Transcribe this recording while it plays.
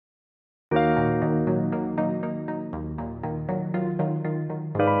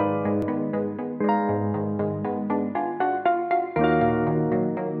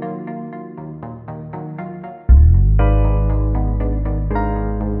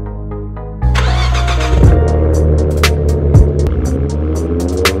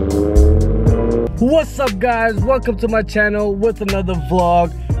What's up guys, welcome to my channel with another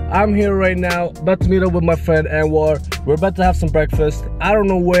vlog. I'm here right now, about to meet up with my friend Anwar. We're about to have some breakfast. I don't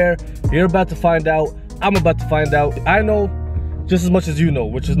know where, you're about to find out. I'm about to find out. I know just as much as you know,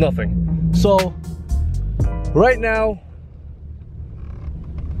 which is nothing. So, right now,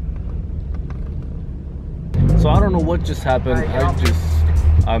 so I don't know what just happened.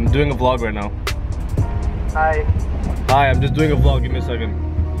 I'm doing a vlog right now. Hi. Hi, I'm just doing a vlog, give me a second.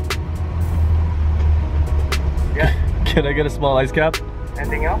 Yeah. Can I get a small ice cap?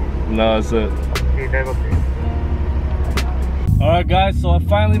 Anything else? No, that's it. Okay, there we go. Alright guys, so I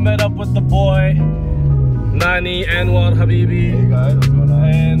finally met up with the boy, Nani, Anwar, Habibi. Hey guys, what's going on?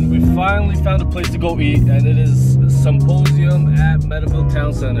 And we finally found a place to go eat, and it is Symposium at Meadowville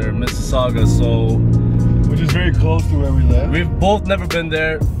Town Center, Mississauga. So, Which is very close to where we live. we've both never been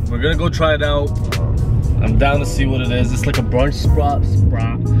there. We're gonna go try it out. I'm down to see what it is. It's like a brunch spot.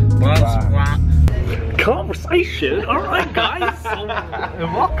 Conversation. Alright guys, so,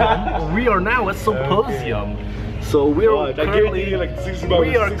 and welcome. We are now at Symposium. So we are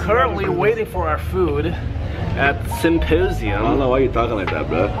currently waiting for our food at Symposium. I don't know why you're talking like that,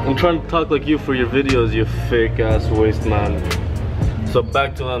 bro. I'm trying to talk like you for your videos, you fake ass waste man. So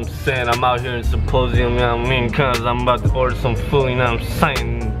back to what I'm saying, I'm out here in Symposium, you know what I mean? Cause I'm about to order some food, you know what I'm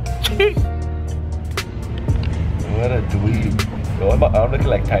saying? What a dweeb. I'm looking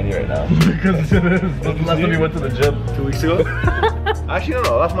like tiny right now. Because it is. Last time you went to the gym 2 weeks ago? Actually,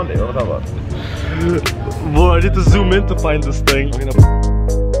 no, last Monday. What am I talking about? Boy, I need to zoom in to find this thing.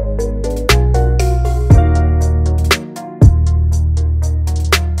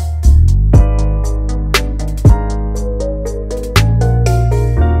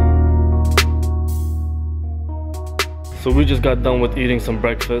 So we just got done with eating some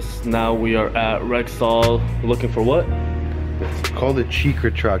breakfast. Now we are at Rexall looking for what? It's called a cheek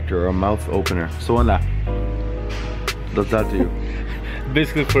retractor or a mouth opener. So on that. Does that do you?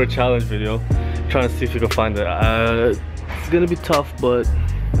 Basically for a challenge video. Trying to see if we can find it. It's gonna be tough, but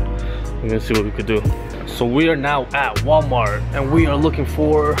we're gonna see what we could do. So we are now at Walmart and we are looking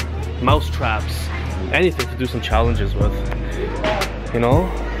for mouse traps. Anything to do some challenges with. You know?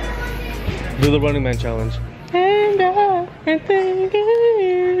 Do the Running Man challenge.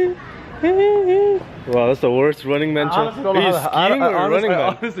 Wow, that's the worst Running Man challenge. Are you skiing or Running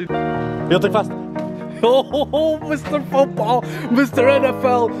Man? Honestly, yo, take fast. Oh, Mr. Football, Mr.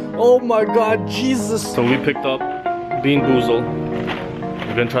 NFL. Oh my God, Jesus. So we picked up Bean Boozle.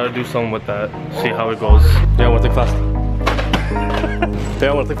 We're gonna try to do something with that. See how it goes. Yeah, I wanna take fast. Yeah,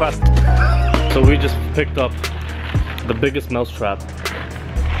 I wanna take fast. So we just picked up the biggest mouse trap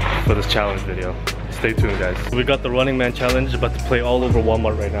for this challenge video. Stay tuned, guys. We got the Running Man challenge, about to play all over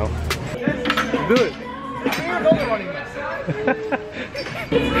Walmart right now. Do it.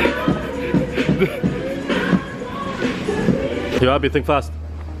 Yo, Abby, think fast.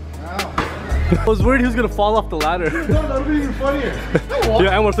 I was worried he was gonna fall off the ladder. No, that would be even funnier.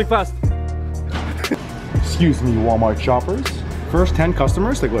 Yeah, Anwar, think fast. Excuse me, Walmart shoppers. First 10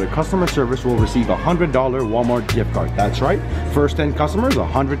 customers that go to customer service will receive a $100 Walmart gift card. That's right. First 10 customers, a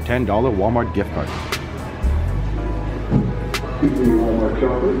 $110 Walmart gift card. Excuse me, Walmart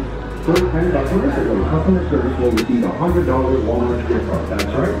shoppers. First 10 customers that go to customer service will receive a $100 Walmart gift card.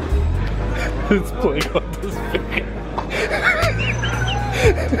 That's right. It's playing on this finger.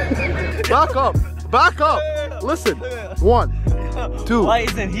 Back up! Back up! Listen. 1, 2. Why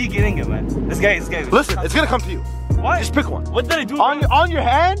isn't he getting it, man? This guy. Listen, it's gonna come to you. Why? Just pick one. What did I do? On your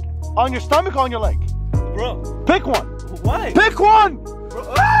hand, on your stomach, on your leg. Bro. Pick one. Why? Pick one!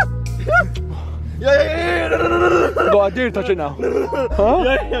 Ah! Yeah. No, I dare you touch it now. Huh?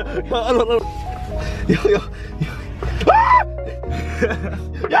 Yeah.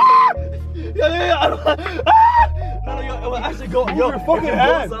 No, actually go. Yo, your fucking if it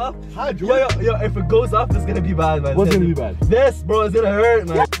hand. goes off, Hi, yo, if it goes off, it's gonna be bad, man. What's gonna be bad? This, bro, it's gonna hurt,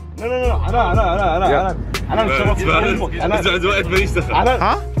 man. No.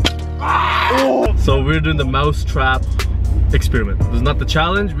 Huh? So we're doing the mouse trap experiment. This is not the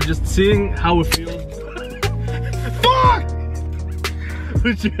challenge, we're just seeing how it feels. Fuck!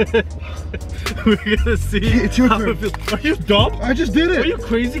 We're gonna see It's your how turn. it feels. Are you dumb? I just did Are it. you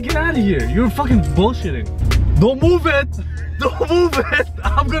crazy? Get out of here. You're fucking bullshitting. Don't move it. Don't move it.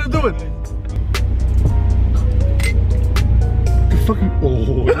 I'm gonna do it. Fucking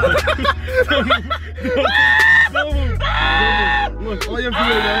Don't move. Look, all you have to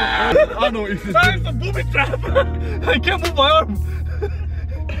do now. I know what you just It's a booby trap. I can't move my arm.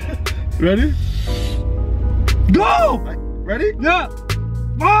 Ready? Go! Ready? Yeah.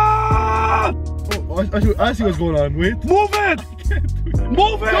 Ah! Oh, I see what's going on. Wait. Move it!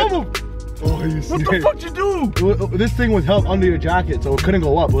 Move it! Don't move. Oh, you see What the fuck you do? This thing was held under your jacket, so it couldn't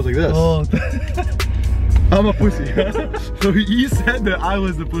go up. It was like this. Oh. I'm a pussy. So he said that I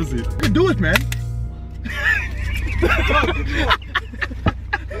was the pussy. You can do it, man.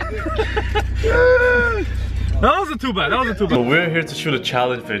 That wasn't too bad. That wasn't too bad. So we're here to shoot a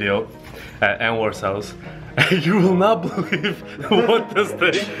challenge video at Anwar's house. And you will not believe what this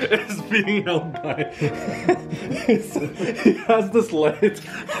thing is being held by. He has this light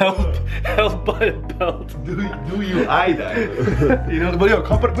held by a belt. Do you eye that? You know, but yo,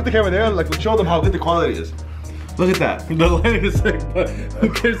 come put the camera there and like show them how good the quality is. Look at that. The lighting is sick, but who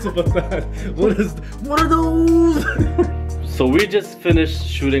cares about that? What are those? So we just finished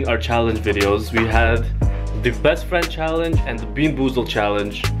shooting our challenge videos. We had the best friend challenge and the Bean Boozle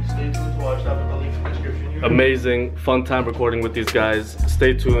challenge. Stay tuned to watch that with the link in the description. Amazing, fun time recording with these guys.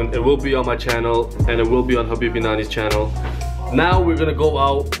 Stay tuned. It will be on my channel and it will be on Habibi Nani's channel. Now we're gonna go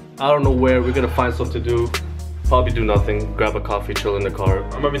out. I don't know where. We're gonna find something to do. Probably do nothing. Grab a coffee, chill in the car.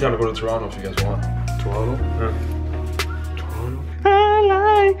 I might be down to go to Toronto if you guys want. Toronto? Yeah. Toronto? I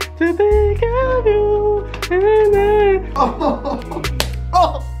like to think of you.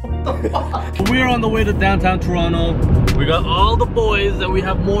 We're on the way to downtown Toronto. We got all the boys and we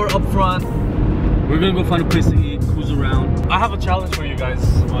have more up front. We're gonna go find a place to eat, cruise around. I have a challenge for you guys.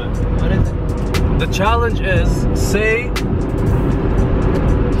 What is it? The challenge is say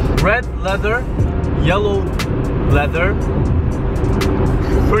red leather, yellow leather,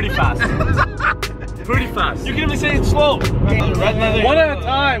 pretty fast. Pretty fast. You can even say it slow. Red leather. One at a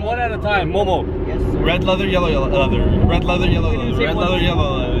time, one at a time. Momo. Yes. Red leather, yellow leather. Red leather, yellow leather. Red leather,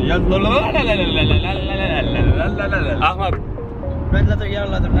 yellow leather. Ahmad. Red leather,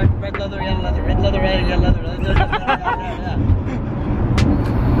 yellow leather, red leather, yellow leather, red leather, yellow leather,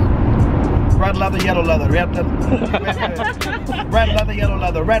 Red leather, yellow leather, red leather, red leather, yellow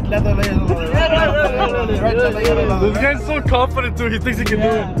leather, red leather, yellow leather, red leather, yellow leather. This guy's so confident too. He thinks he can do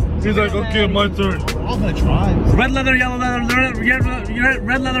it. He's like, okay, my turn. I'm gonna try. Red leather, yellow leather, red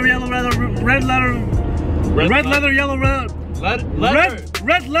leather, yellow leather, red leather, red leather, yellow leather. Red leather,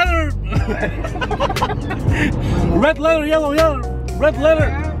 red leather, yellow, red leather,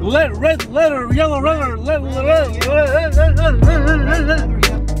 red leather, yellow leather.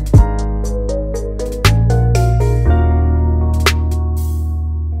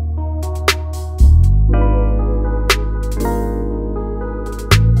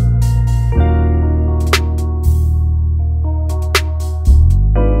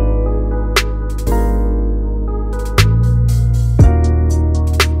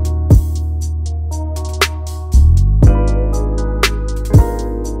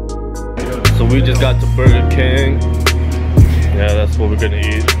 We just got to Burger King. Yeah, that's what we're gonna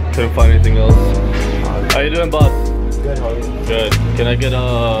eat. Couldn't find anything else. How you doing, boss? Good, how are you? Good. Can I get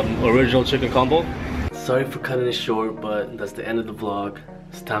original chicken combo? Sorry for cutting it short, but that's the end of the vlog.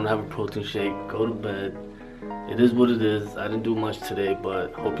 It's time to have a protein shake, go to bed. It is what it is. I didn't do much today,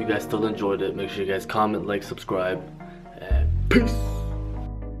 but hope you guys still enjoyed it. Make sure you guys comment, like, subscribe, and peace.